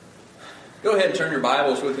Go ahead and turn your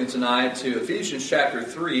Bibles with me tonight to Ephesians chapter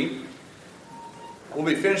 3. We'll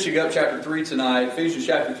be finishing up chapter 3 tonight. Ephesians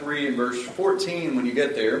chapter 3 and verse 14 when you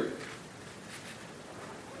get there.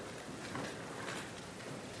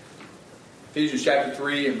 Ephesians chapter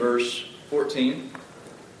 3 and verse 14.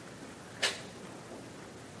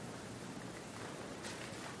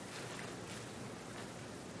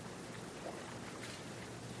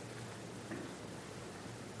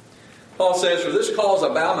 Paul says, "For this cause I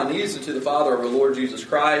bow my knees unto the Father of our Lord Jesus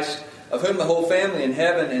Christ, of whom the whole family in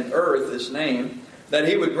heaven and earth is named, that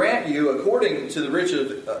he would grant you, according to the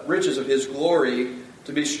riches of his glory,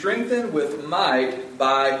 to be strengthened with might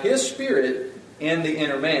by his Spirit in the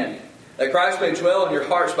inner man, that Christ may dwell in your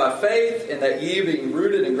hearts by faith, and that ye, being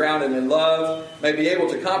rooted and grounded in love, may be able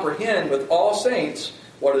to comprehend with all saints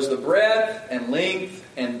what is the breadth and length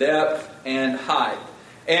and depth and height,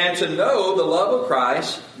 and to know the love of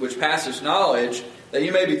Christ, which passes knowledge, that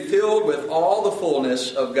you may be filled with all the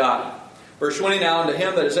fullness of God." Verse 20, "Now unto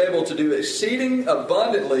him that is able to do exceeding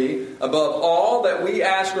abundantly above all that we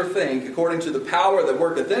ask or think, according to the power that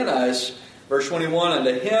worketh in us." Verse 21,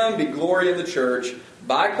 "Unto him be glory in the church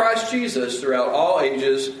by Christ Jesus throughout all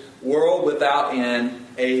ages, world without end.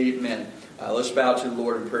 Amen." Let's bow to the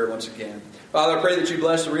Lord in prayer once again. Father, I pray that you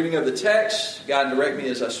bless the reading of the text. God, direct me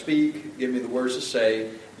as I speak. Give me the words to say.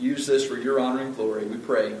 Use this for your honor and glory. We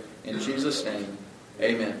pray in Jesus' name.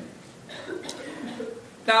 Amen.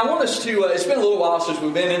 Now, I want us to, it's been a little while since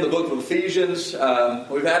we've been in the book of Ephesians.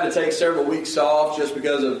 We've had to take several weeks off just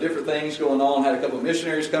because of different things going on. Had a couple of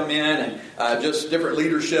missionaries come in and just different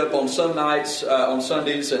leadership on some nights, on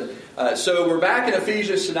Sundays. And so we're back in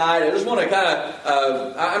Ephesians tonight. I just want to kind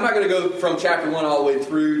of, I'm not going to go from chapter 1 all the way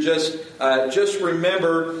through. Just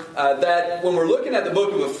remember that when we're looking at the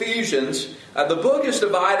book of Ephesians, the book is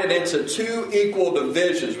divided into two equal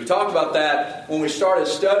divisions. We talked about that when we started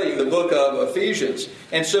studying the book of Ephesians.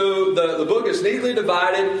 And so the book is neatly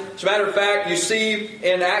divided. As a matter of fact, you see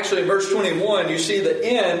in verse 21, you see the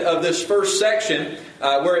end of this first section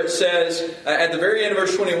where it says, at the very end of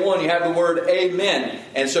verse 21, you have the word amen.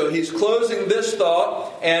 And so he's closing this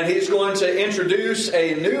thought, and he's going to introduce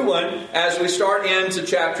a new one as we start into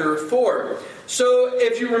chapter 4. So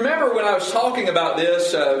if you remember when I was talking about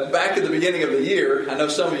this back at the beginning of the year, I know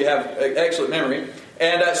some of you have excellent memory,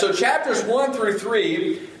 and so chapters 1 through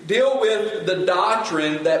 3 deal with the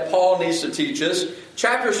doctrine that Paul needs to teach us.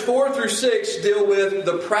 Chapters 4 through 6 deal with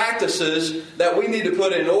the practices that we need to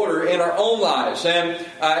put in order in our own lives.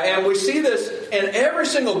 And we see this in every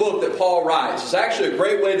single book that Paul writes. It's actually a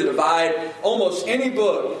great way to divide almost any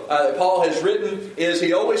book that Paul has written. Is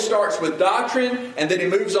he always starts with doctrine and then he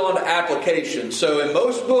moves on to application. So in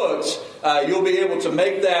most books, you'll be able to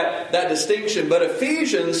make that distinction. But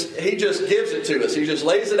Ephesians, he just gives it to us. He just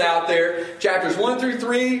lays it out there. Chapters 1 through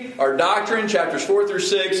 3 are doctrine. Chapters 4 through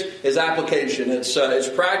 6 is application. It's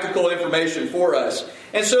practical information for us.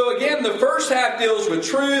 And so again, the first half deals with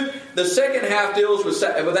truth. The second half deals with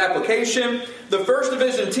application. The first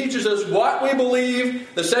division teaches us what we believe.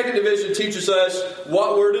 The second division teaches us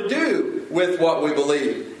what we're to do with what we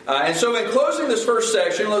believe. And so in closing this first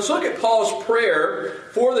section, let's look at Paul's prayer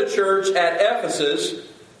for the church at Ephesus.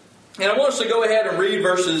 And I want us to go ahead and read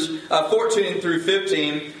verses 14 through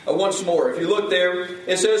 15 once more. If you look there,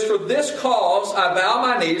 it says, "For this cause I bow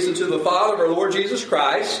my knees unto the Father of our Lord Jesus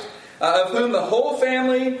Christ, of whom the whole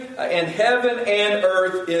family in heaven and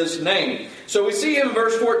earth is named." So we see him in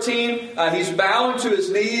verse 14. He's bowing to his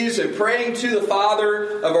knees and praying to the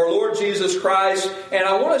Father of our Lord Jesus Christ. And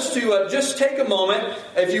I want us to just take a moment,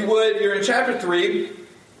 if you would, you're in chapter 3.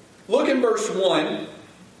 Look in verse 1.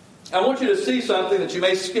 I want you to see something that you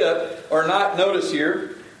may skip or not notice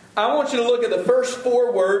here. I want you to look at the first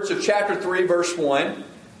 4 words of chapter 3, verse 1.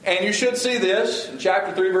 And you should see this in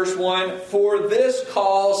chapter 3, verse 1. "For this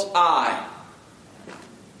cause I."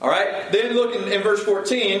 All right? Then look in verse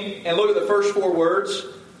 14 and look at the first 4 words.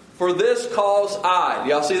 "For this cause I." Do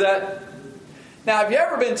y'all see that? Now, have you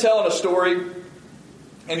ever been telling a story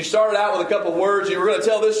and you started out with a couple of words, you were going to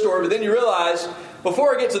tell this story, but then you realize,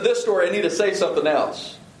 before I get to this story, I need to say something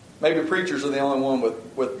else. Maybe preachers are the only one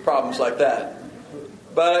with problems like that.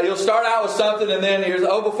 But you'll start out with something and then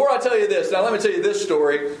you're, before I tell you this, now let me tell you this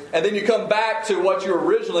story. And then you come back to what you were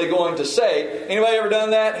originally going to say. Anybody ever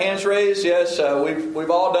done that? Hands raised? Yes,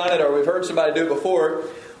 we've all done it, or we've heard somebody do it before.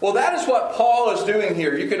 Well, that is what Paul is doing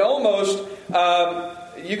here. You could almost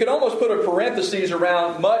put a parenthesis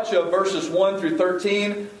around much of verses 1 through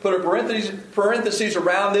 13. Put a parenthesis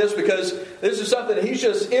around this, because this is something that he's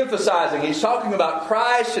just emphasizing. He's talking about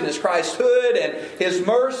Christ and his Christhood and his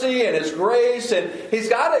mercy and his grace. And he's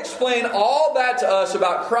got to explain all that to us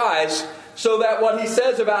about Christ so that what he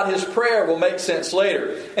says about his prayer will make sense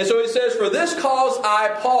later. And so he says, "For this cause I,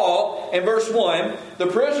 Paul," in verse 1, "the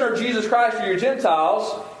prisoner of Jesus Christ for you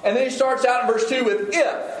Gentiles." And then he starts out in verse 2 with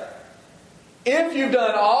 "if." If you've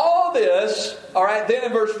done all this, all right, then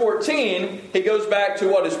in verse 14, he goes back to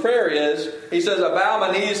what his prayer is. He says, "I bow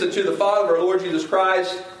my knees unto the Father of our Lord Jesus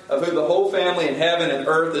Christ, of whom the whole family in heaven and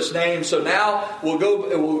earth is named." So now we'll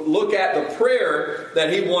look at the prayer that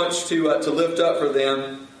he wants to lift up for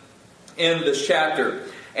them in this chapter.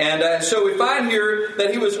 And so we find here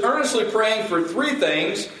that he was earnestly praying for three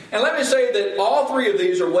things. And let me say that all three of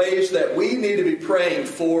these are ways that we need to be praying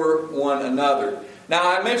for one another. Now,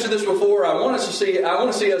 I mentioned this before. I want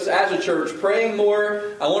to see us as a church praying more.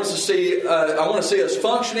 I want to see us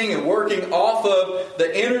functioning and working off of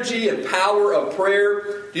the energy and power of prayer.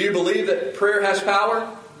 Do you believe that prayer has power?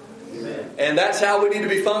 Amen. And that's how we need to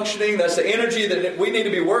be functioning. That's the energy that we need to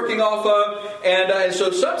be working off of. And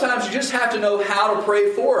so sometimes you just have to know how to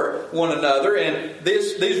pray for one another. And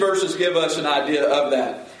these verses give us an idea of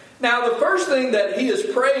that. Now, the first thing that he is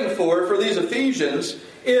praying for these Ephesians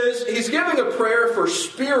is he's giving a prayer for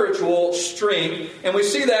spiritual strength. And we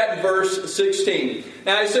see that in verse 16.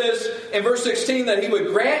 Now he says in verse 16 that he would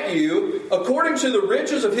grant you, according to the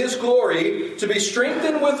riches of his glory, to be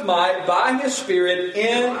strengthened with might by his Spirit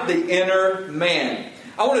in the inner man.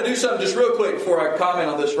 I want to do something just real quick before I comment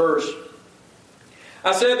on this verse.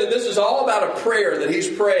 I said that this is all about a prayer that he's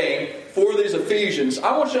praying for these Ephesians.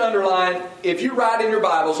 I want you to underline, if you write in your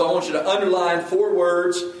Bibles, I want you to underline 4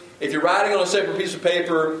 words. If you're writing on a separate piece of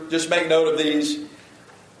paper, just make note of these.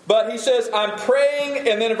 But he says, "I'm praying,"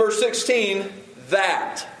 and then in verse 16,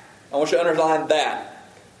 "that." I want you to underline that.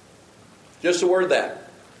 Just the word "that."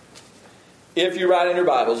 If you write in your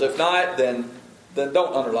Bibles. If not, then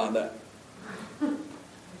don't underline that.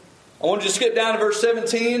 I want you to skip down to verse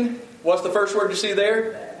 17. What's the first word you see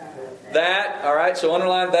there? That. All right, so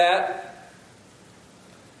underline that.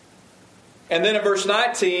 And then in verse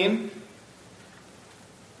 19,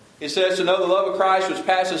 he says to know the love of Christ which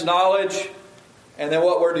passes knowledge. And then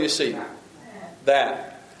what word do you see?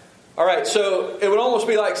 That. All right, so it would almost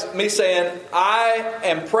be like me saying, I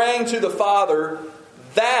am praying to the Father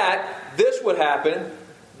that this would happen,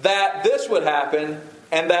 that this would happen,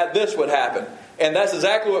 and that this would happen. And that's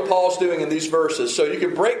exactly what Paul's doing in these verses. So you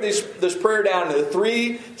can break this prayer down into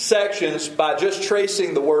 3 sections by just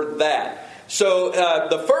tracing the word "that." So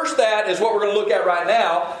the first "that" is what we're going to look at right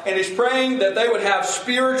now. And he's praying that they would have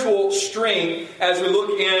spiritual strength as we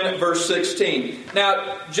look in verse 16.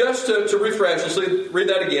 Now, just to refresh, let's read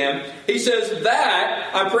that again. He says that,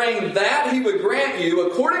 I'm praying that he would grant you,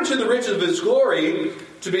 according to the riches of his glory,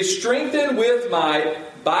 to be strengthened with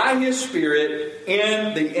might by his Spirit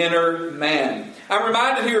in the inner man. I'm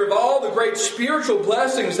reminded here of all the great spiritual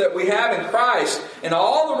blessings that we have in Christ and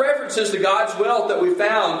all the references to God's wealth that we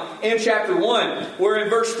found in chapter 1, where in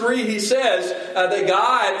verse 3 he says that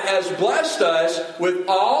God has blessed us with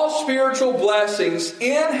all spiritual blessings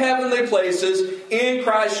in heavenly places in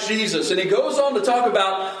Christ Jesus. And he goes on to talk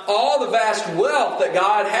about all the vast wealth that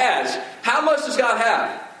God has. How much does God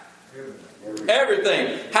have?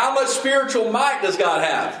 Everything. How much spiritual might does God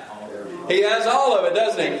have? He has all of it,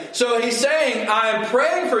 doesn't he? So he's saying, I'm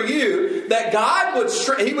praying for you that God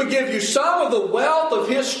would give you some of the wealth of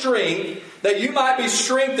his strength, that you might be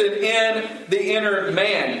strengthened in the inner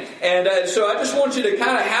man. And so I just want you to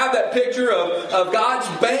kind of have that picture of God's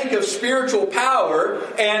bank of spiritual power.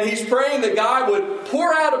 And he's praying that God would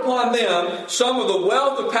pour out upon them some of the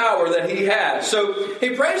wealth of power that he has. So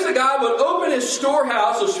he prays that God would open his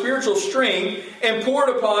storehouse of spiritual strength and pour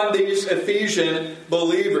it upon these Ephesian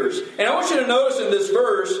believers. And I want you to notice in this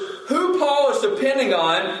verse who Paul is depending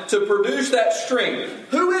on to produce that strength.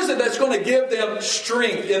 Who is it that's going to give them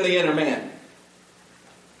strength in the inner man?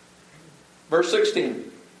 Verse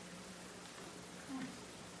 16.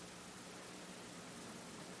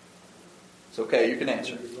 It's okay, you can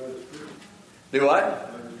answer. Do what?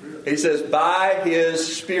 He says, by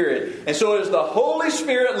his Spirit. And so it is the Holy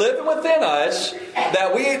Spirit living within us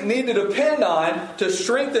that we need to depend on to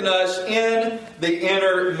strengthen us in the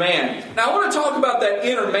inner man. Now I want to talk about that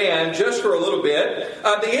inner man just for a little bit.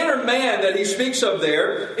 The inner man that he speaks of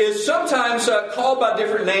there is sometimes called by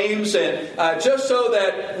different names, and just so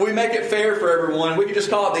that we make it fair for everyone, we can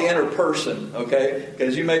just call it the inner person, okay?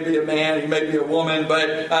 Because you may be a man, you may be a woman,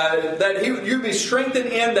 but that you be strengthened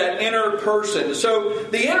in that inner person. So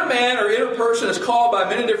the inner man or inner person is called by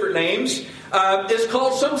many different names. It's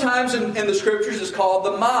called sometimes in the Scriptures, it's called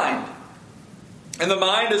the mind. And the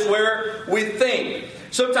mind is where we think.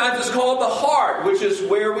 Sometimes it's called the heart, which is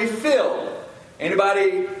where we feel.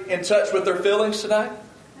 Anybody in touch with their feelings tonight?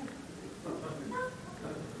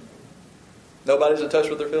 Nobody's in touch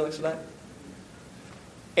with their feelings tonight?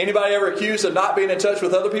 Anybody ever accused of not being in touch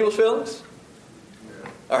with other people's feelings?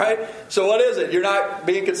 All right? So what is it? You're not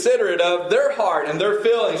being considerate of their heart and their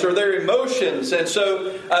feelings or their emotions. And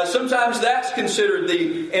so sometimes that's considered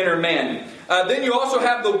the inner man. Then you also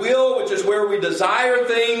have the will, which is where we desire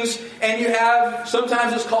things. And you have,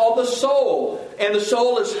 sometimes it's called the soul. And the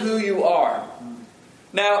soul is who you are.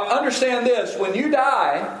 Now, understand this. When you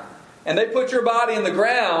die and they put your body in the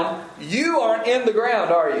ground, you aren't in the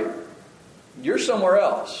ground, are you? You're somewhere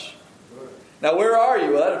else. Now, where are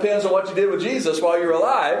you? Well, that depends on what you did with Jesus while you were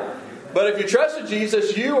alive. But if you trusted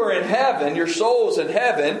Jesus, you are in heaven. Your soul's in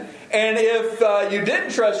heaven. And if you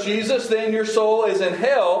didn't trust Jesus, then your soul is in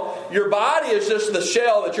hell. Your body is just the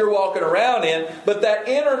shell that you're walking around in. But that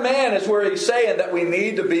inner man is where he's saying that we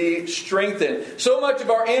need to be strengthened. So much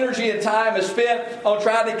of our energy and time is spent on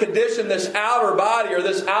trying to condition this outer body or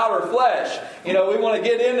this outer flesh. We want to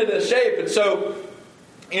get into this shape. And so,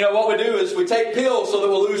 what we do is we take pills so that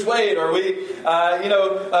we'll lose weight, or we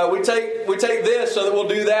take this so that we'll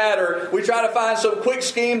do that, or we try to find some quick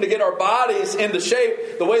scheme to get our bodies into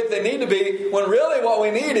shape the way that they need to be. When really what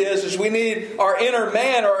we need is we need our inner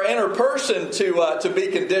man or our inner person to be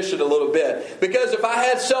conditioned a little bit. Because if I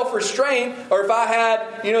had self-restraint, or if I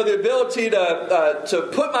had the ability to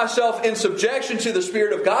put myself in subjection to the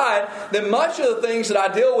Spirit of God, then much of the things that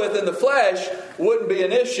I deal with in the flesh wouldn't be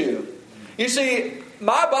an issue. You see,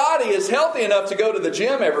 my body is healthy enough to go to the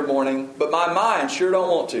gym every morning, but my mind sure don't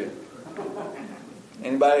want to.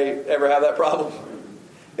 Anybody ever have that problem?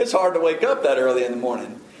 It's hard to wake up that early in the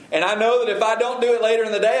morning. And I know that if I don't do it later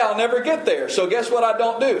in the day, I'll never get there. So guess what I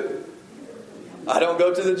don't do? I don't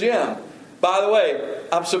go to the gym. By the way,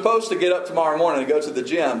 I'm supposed to get up tomorrow morning and go to the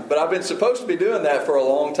gym, but I've been supposed to be doing that for a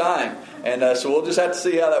long time. And so we'll just have to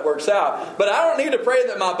see how that works out. But I don't need to pray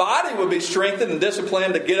that my body would be strengthened and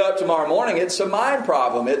disciplined to get up tomorrow morning. It's a mind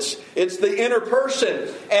problem. It's the inner person.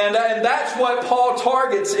 And that's what Paul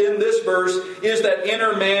targets in this verse, is that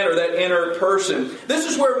inner man or that inner person. This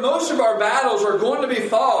is where most of our battles are going to be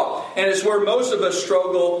fought, and it's where most of us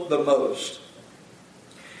struggle the most.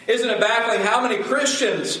 Isn't it baffling how many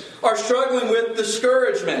Christians are struggling with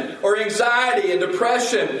discouragement or anxiety and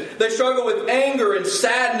depression? They struggle with anger and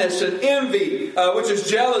sadness and envy, which is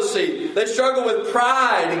jealousy. They struggle with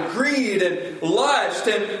pride and greed and lust.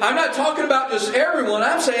 And I'm not talking about just everyone.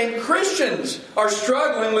 I'm saying Christians are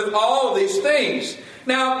struggling with all of these things.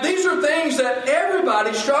 Now, these are things that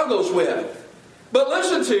everybody struggles with. But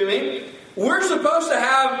listen to me. We're supposed to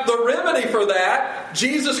have the remedy for that,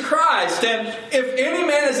 Jesus Christ. And if any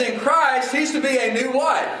man is in Christ, he's to be a new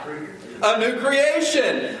what? A new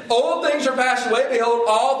creation. Old things are passed away. Behold,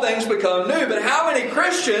 all things become new. But how many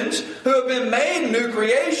Christians who have been made new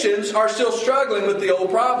creations are still struggling with the old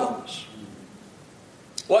problems?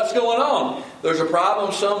 What's going on? There's a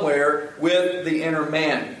problem somewhere with the inner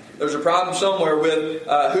man. There's a problem somewhere with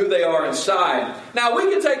who they are inside. Now,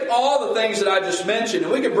 we can take all the things that I just mentioned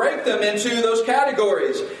and we can break them into those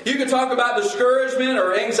categories. You can talk about discouragement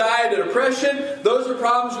or anxiety or depression. Those are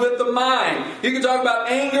problems with the mind. You can talk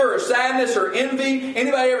about anger or sadness or envy.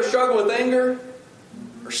 Anybody ever struggle with anger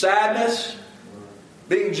or sadness?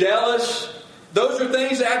 Being jealous? Those are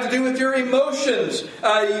things that have to do with your emotions.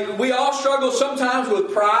 We all struggle sometimes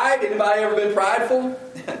with pride. Anybody ever been prideful?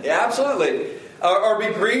 Yeah, absolutely. Or be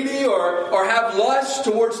greedy or have lust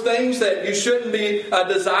towards things that you shouldn't be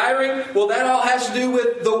desiring. Well, that all has to do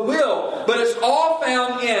with the will. But it's all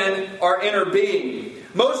found in our inner being.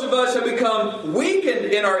 Most of us have become weakened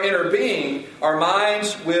in our inner being. Our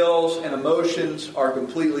minds, wills, and emotions are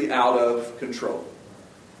completely out of control.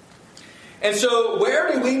 And so,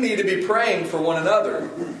 where do we need to be praying for one another?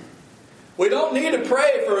 We don't need to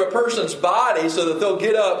pray for a person's body so that they'll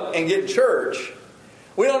get up and get in church.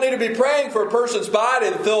 We don't need to be praying for a person's body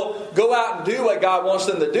that they'll go out and do what God wants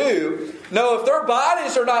them to do. No, if their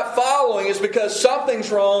bodies are not following, it's because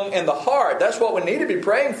something's wrong in the heart. That's what we need to be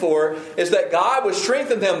praying for, is that God would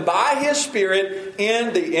strengthen them by His Spirit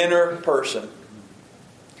in the inner person.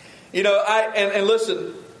 And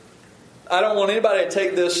listen, I don't want anybody to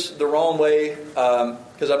take this the wrong way,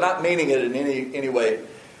 because I'm not meaning it in any way.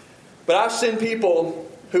 But I've seen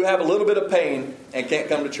people who have a little bit of pain and can't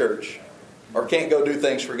come to church. Or can't go do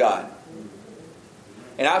things for God.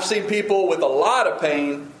 And I've seen people with a lot of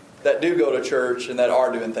pain that do go to church and that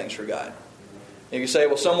are doing things for God. And you can say,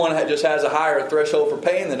 well, someone just has a higher threshold for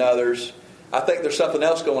pain than others. I think there's something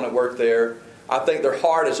else going at work there. I think their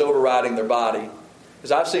heart is overriding their body.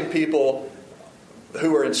 Because I've seen people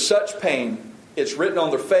who are in such pain, it's written on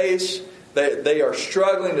their face, they are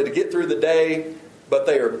struggling to get through the day. but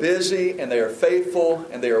they are busy and they are faithful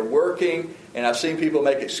and they are working. And I've seen people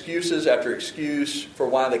make excuses after excuse for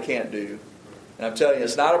why they can't do. And I'm telling you,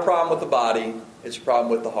 it's not a problem with the body, it's a problem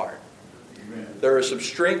with the heart. Amen. There is some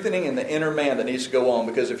strengthening in the inner man that needs to go on,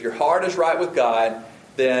 because if your heart is right with God,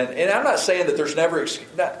 then, and I'm not saying that there's never,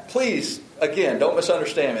 please, again, don't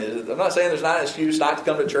misunderstand me. I'm not saying there's not an excuse not to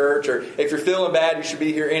come to church, or if you're feeling bad, you should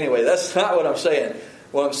be here anyway. That's not what I'm saying.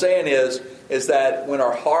 What I'm saying is that when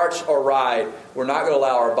our hearts are right, we're not going to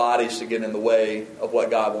allow our bodies to get in the way of what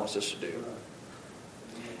God wants us to do.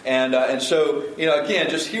 And so, again,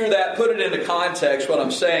 just hear that, put it into context, what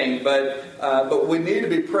I'm saying. But we need to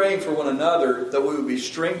be praying for one another, that we would be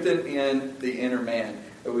strengthened in the inner man,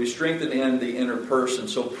 that we be strengthened in the inner person.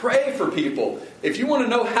 So pray for people. If you want to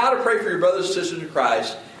know how to pray for your brothers and sisters in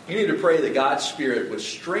Christ, you need to pray that God's Spirit would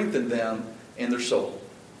strengthen them in their soul.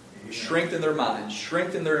 Strengthen their minds,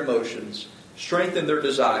 strengthen their emotions, strengthen their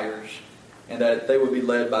desires, and that they would be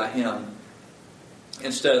led by Him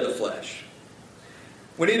instead of the flesh.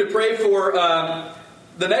 We need to pray for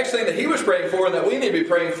the next thing that he was praying for, and that we need to be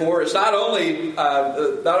praying for, is not only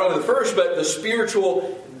the first, but the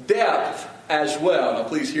spiritual depth as well. Now,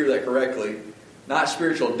 please hear that correctly. Not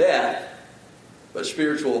spiritual death, but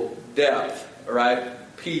spiritual depth. All right?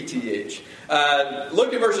 PTH.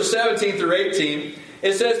 Look at verses 17 through 18.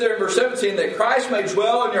 It says there in verse 17 that Christ may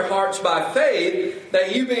dwell in your hearts by faith,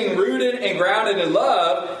 that you being rooted and grounded in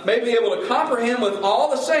love may be able to comprehend with all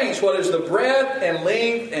the saints what is the breadth and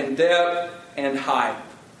length and depth and height.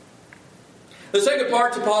 The second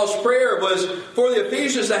part to Paul's prayer was for the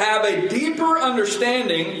Ephesians to have a deeper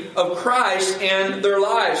understanding of Christ in their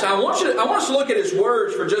lives. I want us to look at his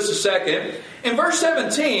words for just a second. In verse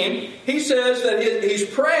 17, he says that he's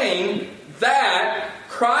praying that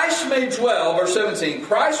Christ may dwell, verse 17,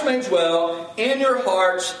 Christ may dwell in your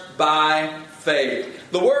hearts by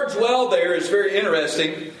faith. The word dwell there is very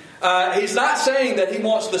interesting. He's not saying that he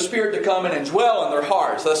wants the Spirit to come in and dwell in their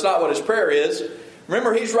hearts. That's not what his prayer is.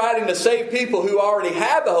 Remember, he's writing to save people who already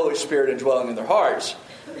have the Holy Spirit indwelling in their hearts.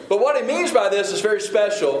 But what he means by this is very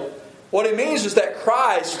special. What he means is that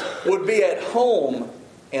Christ would be at home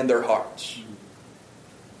in their hearts.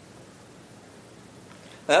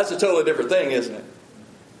 Now, that's a totally different thing, isn't it?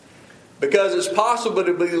 Because it's possible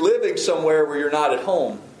to be living somewhere where you're not at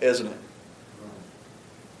home, isn't it?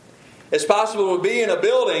 It's possible to be in a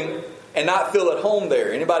building and not feel at home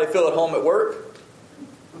there. Anybody feel at home at work?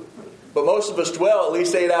 But most of us dwell at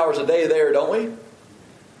least 8 hours a day there, don't we?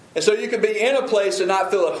 And so you can be in a place and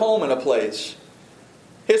not feel at home in a place.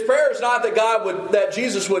 His prayer is not that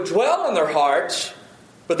Jesus would dwell in their hearts,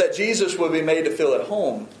 but that Jesus would be made to feel at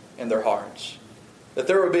home in their hearts. That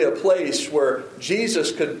there would be a place where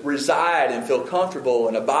Jesus could reside and feel comfortable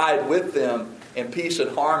and abide with them in peace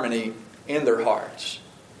and harmony in their hearts.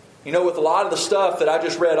 You know, with a lot of the stuff that I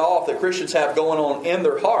just read off that Christians have going on in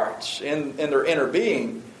their hearts, in their inner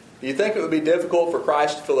being, do you think it would be difficult for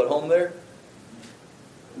Christ to feel at home there?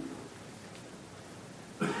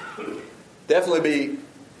 Definitely be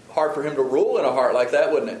hard for Him to rule in a heart like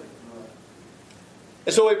that, wouldn't it?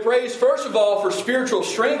 And so he prays, first of all, for spiritual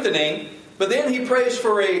strengthening, but then he prays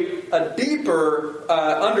for a deeper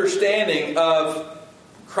understanding of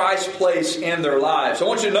Christ's place in their lives. I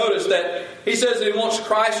want you to notice that he says that he wants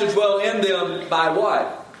Christ to dwell in them by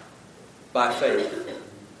what? By faith.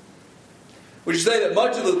 Would you say that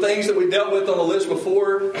much of the things that we dealt with on the list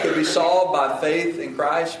before could be solved by faith in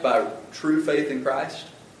Christ, by true faith in Christ?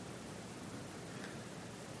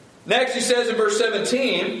 Next, he says in verse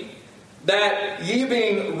 17, that ye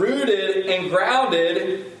being rooted and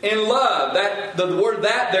grounded in love. That the word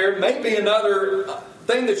 "that" there may be another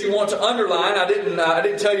thing that you want to underline. I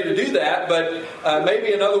didn't tell you to do that, but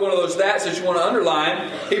maybe another one of those "that's" that you want to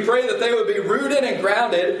underline. He prayed that they would be rooted and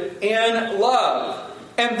grounded in love.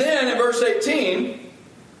 And then in verse 18,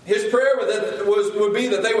 his prayer would be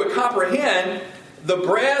that they would comprehend the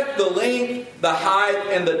breadth, the length, the height,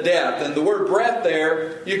 and the depth. And the word breadth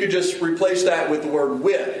there, you could just replace that with the word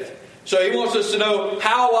width. So he wants us to know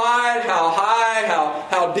how wide, how high,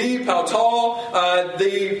 how deep, how tall.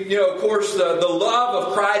 Of course, the love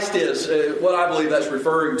of Christ is what I believe that's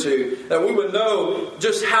referring to. That we would know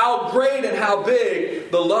just how great and how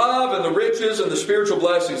big the love and the riches and the spiritual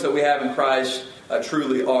blessings that we have in Christ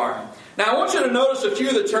truly are. Now, I want you to notice a few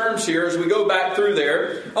of the terms here as we go back through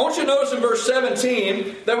there. I want you to notice in verse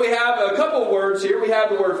 17 that we have a couple of words here. We have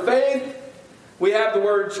the word faith. We have the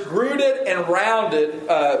words rooted and rounded,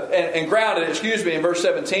 and grounded, in verse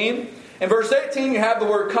 17. In verse 18, you have the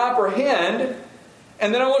word comprehend.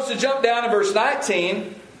 And then I want us to jump down to verse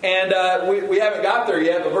 19. And we haven't got there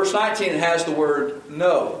yet, but verse 19 has the word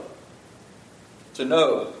know. To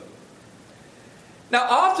know. Now,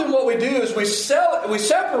 often what we do is we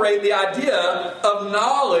separate the idea of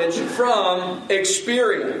knowledge from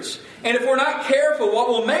experience. And if we're not careful, what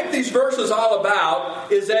will make these verses all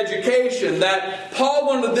about is education. That Paul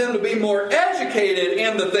wanted them to be more educated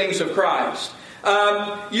in the things of Christ.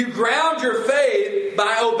 You ground your faith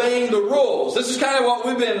by obeying the rules. This is kind of what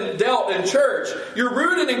we've been dealt in church. You're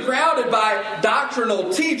rooted and grounded by doctrinal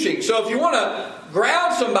teaching. So if you want to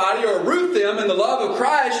ground somebody or root them in the love of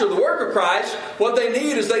Christ or the work of Christ, what they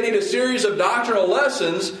need is they need a series of doctrinal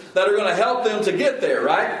lessons that are going to help them to get there,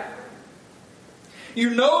 right? You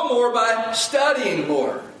know more by studying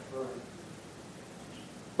more.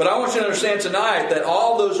 But I want you to understand tonight that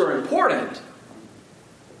all those are important.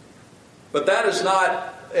 But that is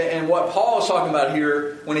not, and what Paul is talking about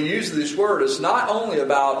here when he uses this word, is not only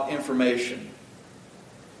about information.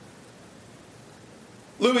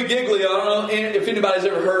 Louis Giglio, I don't know if anybody's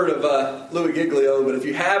ever heard of Louis Giglio, but if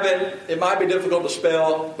you haven't, it might be difficult to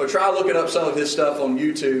spell, but try looking up some of his stuff on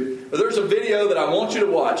YouTube. But there's a video that I want you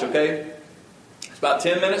to watch, okay? It's about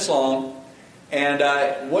 10 minutes long,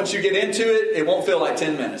 and once you get into it, it won't feel like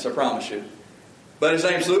 10 minutes, I promise you. But his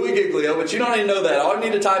name's Louis Giglio, but you don't need to know that. All you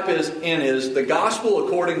need to type in is The Gospel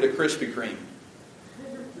According to Krispy Kreme.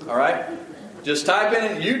 Alright? Just type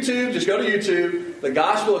in YouTube, just go to YouTube, The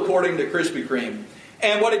Gospel According to Krispy Kreme.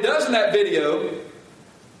 And what he does in that video,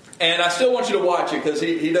 and I still want you to watch it because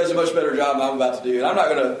he does a much better job than I'm about to do. And I'm not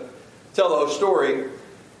going to tell the whole story.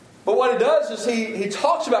 But what he does is he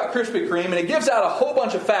talks about Krispy Kreme and he gives out a whole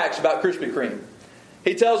bunch of facts about Krispy Kreme.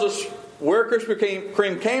 He tells us where Krispy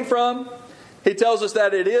Kreme came from. He tells us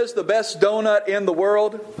that it is the best donut in the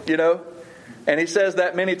world, you know. And he says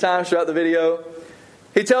that many times throughout the video.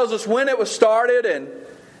 He tells us when it was started and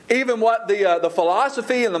even what the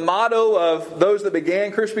philosophy and the motto of those that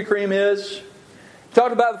began Krispy Kreme is. He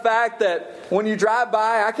talked about the fact that when you drive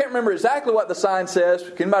by, I can't remember exactly what the sign says.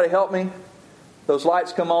 Can anybody help me? Those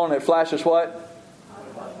lights come on and it flashes what?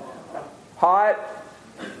 Hot,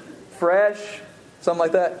 fresh, something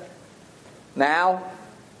like that. Now.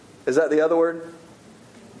 Is that the other word?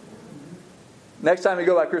 Next time you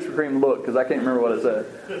go by Krispy Kreme, look, because I can't remember what it said.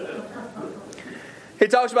 He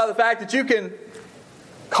talks about the fact that you can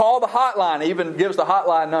call the hotline. He even gives the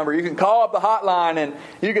hotline number. You can call up the hotline and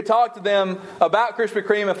you can talk to them about Krispy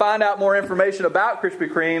Kreme and find out more information about Krispy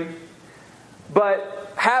Kreme.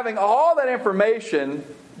 But having all that information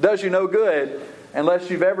does you no good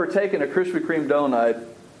unless you've ever taken a Krispy Kreme donut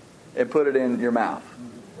and put it in your mouth.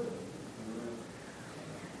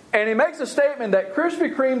 And he makes a statement that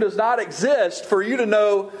Krispy Kreme does not exist for you to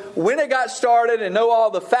know when it got started and know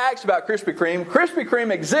all the facts about Krispy Kreme. Krispy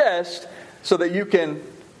Kreme exists so that you can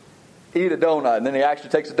eat a donut. And then he actually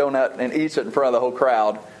takes a donut and eats it in front of the whole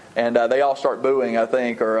crowd. And they all start booing, I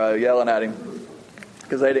think, or yelling at him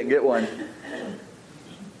because they didn't get one.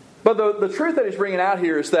 But the truth that he's bringing out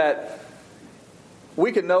here is that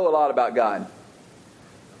we can know a lot about God.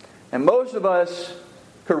 And most of us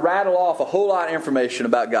could rattle off a whole lot of information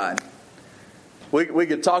about God. We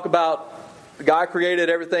could talk about God created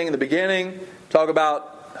everything in the beginning, talk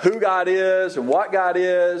about who God is and what God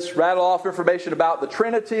is, rattle off information about the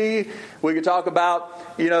Trinity. We could talk about,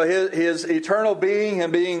 His eternal being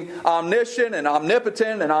and being omniscient and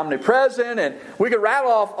omnipotent and omnipresent. And we could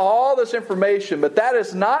rattle off all this information, but that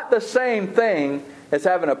is not the same thing as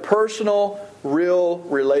having a personal, real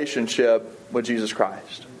relationship with Jesus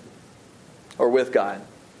Christ or with God.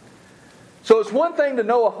 So it's one thing to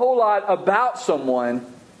know a whole lot about someone.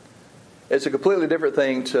 It's a completely different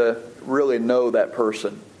thing to really know that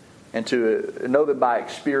person and to know them by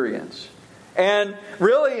experience. And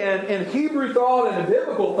really in Hebrew thought and in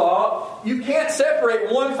biblical thought, you can't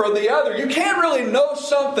separate one from the other. You can't really know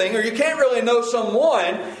something or you can't really know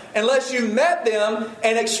someone unless you met them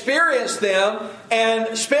and experienced them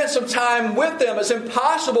and spent some time with them. It's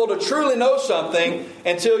impossible to truly know something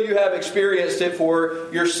until you have experienced it for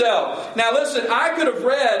yourself. Now listen, I could have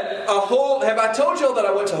read a whole... Have I told y'all that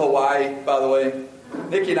I went to Hawaii, by the way?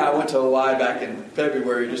 Nikki and I went to Hawaii back in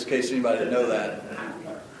February, just in case anybody didn't know that.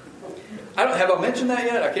 Have I mentioned that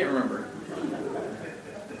yet? I can't remember.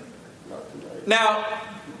 Now,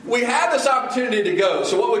 we had this opportunity to go.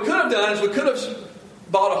 So what we could have done is we could have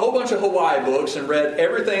bought a whole bunch of Hawaii books and read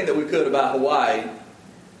everything that we could about Hawaii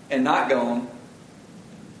and not gone.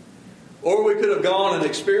 Or we could have gone and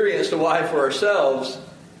experienced Hawaii for ourselves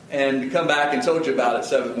and come back and told you about it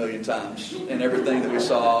 7 million times and everything that we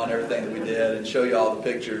saw and everything that we did and show you all the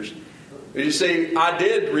pictures. But you see, I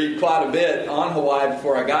did read quite a bit on Hawaii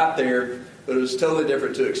before I got there, but it was totally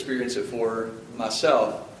different to experience it for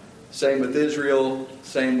myself. Same with Israel,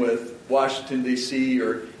 same with Washington, D.C.,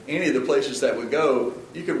 or any of the places that we go.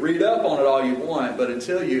 You can read up on it all you want, but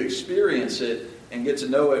until you experience it and get to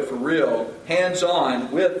know it for real,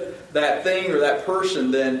 hands-on with that thing or that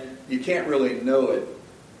person, then you can't really know it.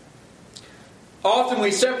 Often we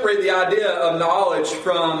separate the idea of knowledge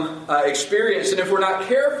from experience, and if we're not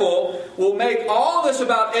careful, we'll make all this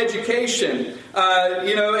about education.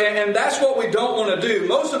 And that's what we don't want to do.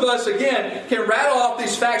 Most of us, again, can rattle off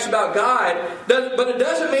these facts about God, but it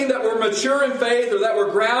doesn't mean that we're mature in faith or that we're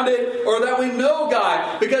grounded or that we know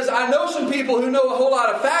God. Because I know some people who know a whole lot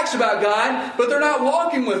of facts about God, but they're not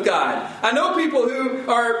walking with God. I know people who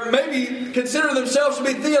are maybe consider themselves to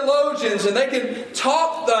be theologians, and they can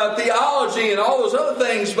talk theology and all those other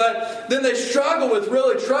things, but then they struggle with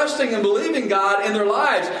really trusting and believing God in their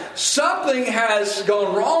lives. Something has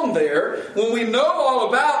gone wrong there when we know all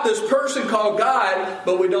about this person called God,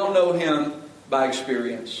 but we don't know Him by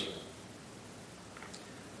experience.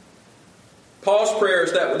 Paul's prayer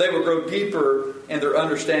is that they would grow deeper in their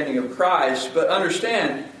understanding of Christ, but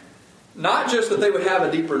understand not just that they would have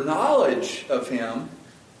a deeper knowledge of Him,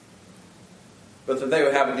 but that they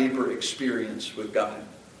would have a deeper experience with God.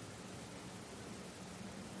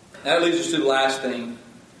 That leads us to the last thing,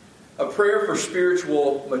 a prayer for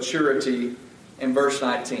spiritual maturity in verse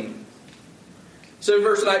 19. So in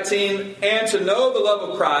verse 19, and to know the love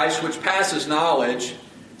of Christ, which passes knowledge,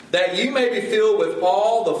 that you may be filled with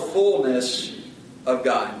all the fullness of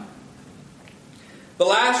God. The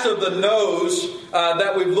last of the no's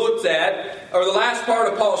that we've looked at, or the last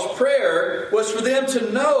part of Paul's prayer, was for them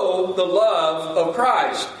to know the love of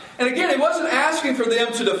Christ. And again, he wasn't asking for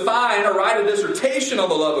them to define or write a dissertation on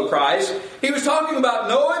the love of Christ. He was talking about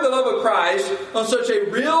knowing the love of Christ on such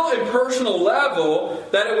a real and personal level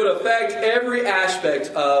that it would affect every aspect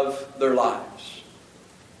of their lives.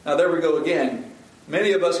 Now there we go again.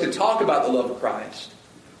 Many of us can talk about the love of Christ.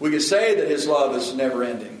 We can say that His love is never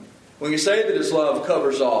ending. We can say that His love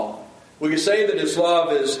covers all. We can say that His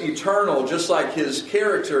love is eternal, just like His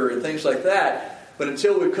character and things like that. But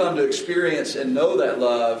until we come to experience and know that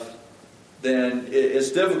love, then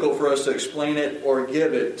it's difficult for us to explain it or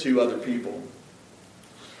give it to other people.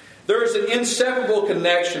 There is an inseparable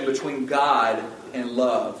connection between God and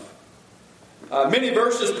love. Many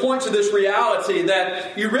verses point to this reality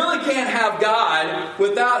that you really can't have God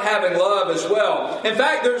without having love as well. In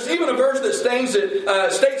fact, there's even a verse that states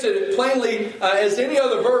it plainly as any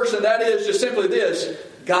other verse, and that is just simply this: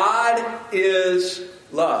 God is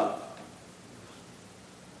love.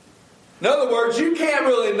 In other words, you can't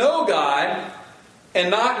really know God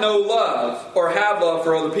and not know love or have love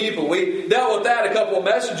for other people. We dealt with that a couple of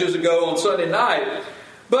messages ago on Sunday night.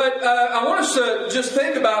 But I want us to just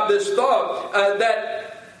think about this thought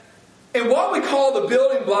that in what we call the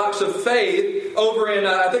building blocks of faith over in,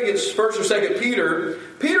 I think it's 1st or 2nd Peter,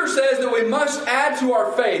 Peter says that we must add to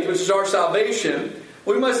our faith, which is our salvation,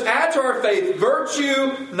 we must add to our faith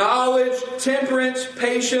virtue, knowledge, temperance,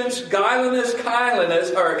 patience, godliness,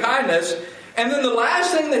 kindness. And then the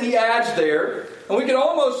last thing that he adds there, and we can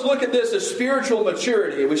almost look at this as spiritual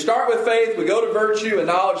maturity. We start with faith, we go to virtue and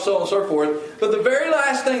knowledge, so on and so forth. But the very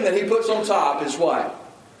last thing that he puts on top is what?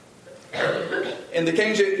 In the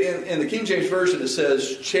King James Version it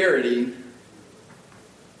says charity,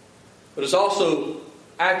 but it's also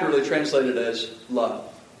accurately translated as love.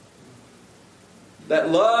 That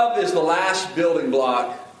love is the last building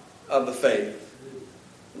block of the faith.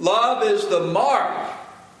 Love is the mark.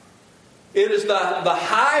 It is the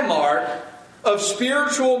high mark of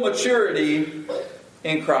spiritual maturity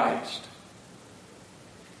in Christ.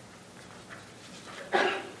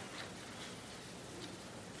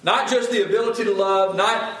 Not just the ability to love,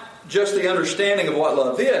 not just the understanding of what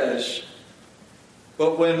love is,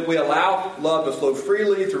 but when we allow love to flow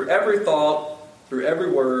freely through every thought, through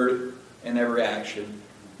every word, and every action.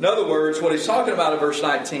 In other words, what he's talking about in verse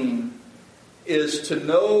 19 is to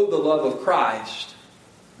know the love of Christ,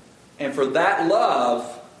 and for that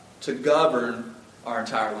love to govern our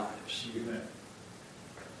entire lives. Amen.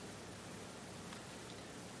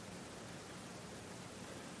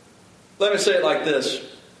 Let me say it like this.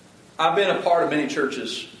 I've been a part of many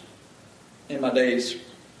churches in my days.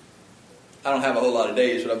 I don't have a whole lot of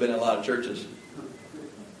days, but I've been in a lot of churches.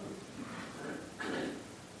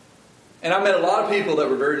 And I met a lot of people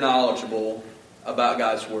that were very knowledgeable about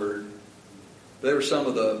God's Word. They were some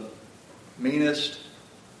of the meanest,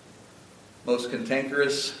 most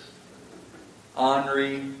cantankerous,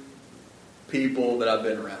 ornery people that I've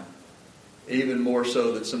been around. Even more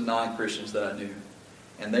so than some non-Christians that I knew.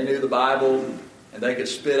 And they knew the Bible, and they could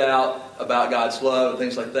spit out about God's love and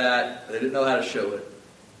things like that. They didn't know how to show it.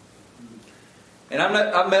 And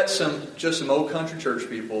I met some old country church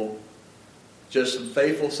people just some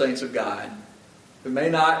faithful saints of God who may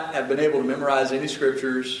not have been able to memorize any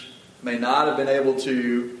scriptures, may not have been able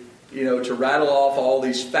to, to rattle off all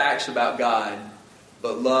these facts about God,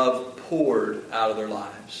 but love poured out of their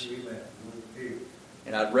lives.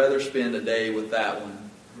 And I'd rather spend a day with that one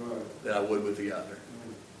than I would with the other.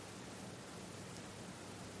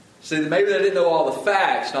 See, maybe they didn't know all the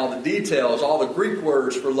facts and all the details, all the Greek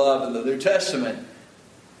words for love in the New Testament,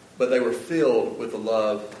 but they were filled with the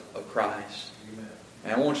love of Christ. Amen.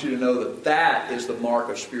 And I want you to know that that is the mark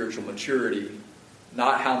of spiritual maturity,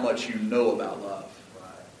 not how much you know about love.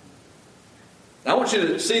 Right. Now I want you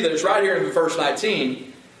to see that it's right here in verse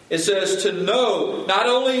 19. It says, to know, not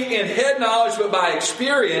only in head knowledge, but by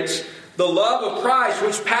experience, the love of Christ,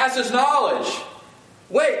 which passes knowledge.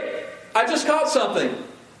 Wait, I just caught something.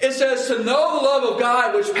 It says to know the love of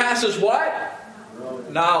God, which passes what?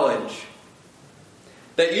 Knowledge.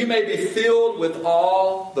 That you may be filled with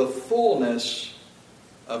all the fullness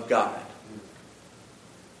of God.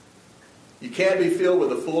 You can't be filled with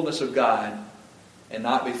the fullness of God and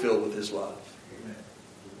not be filled with His love.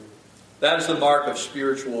 That is the mark of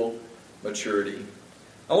spiritual maturity.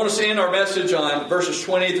 I want us to end our message on verses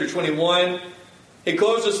 20 through 21. He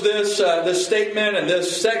closes this statement and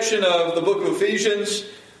this section of the book of Ephesians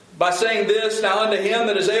by saying this, now unto Him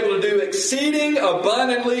that is able to do exceeding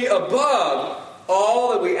abundantly above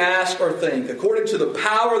all that we ask or think, according to the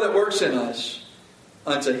power that works in us,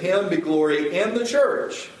 unto Him be glory in the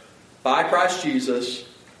church, by Christ Jesus,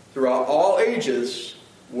 throughout all ages,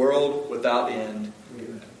 world without end.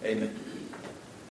 Amen.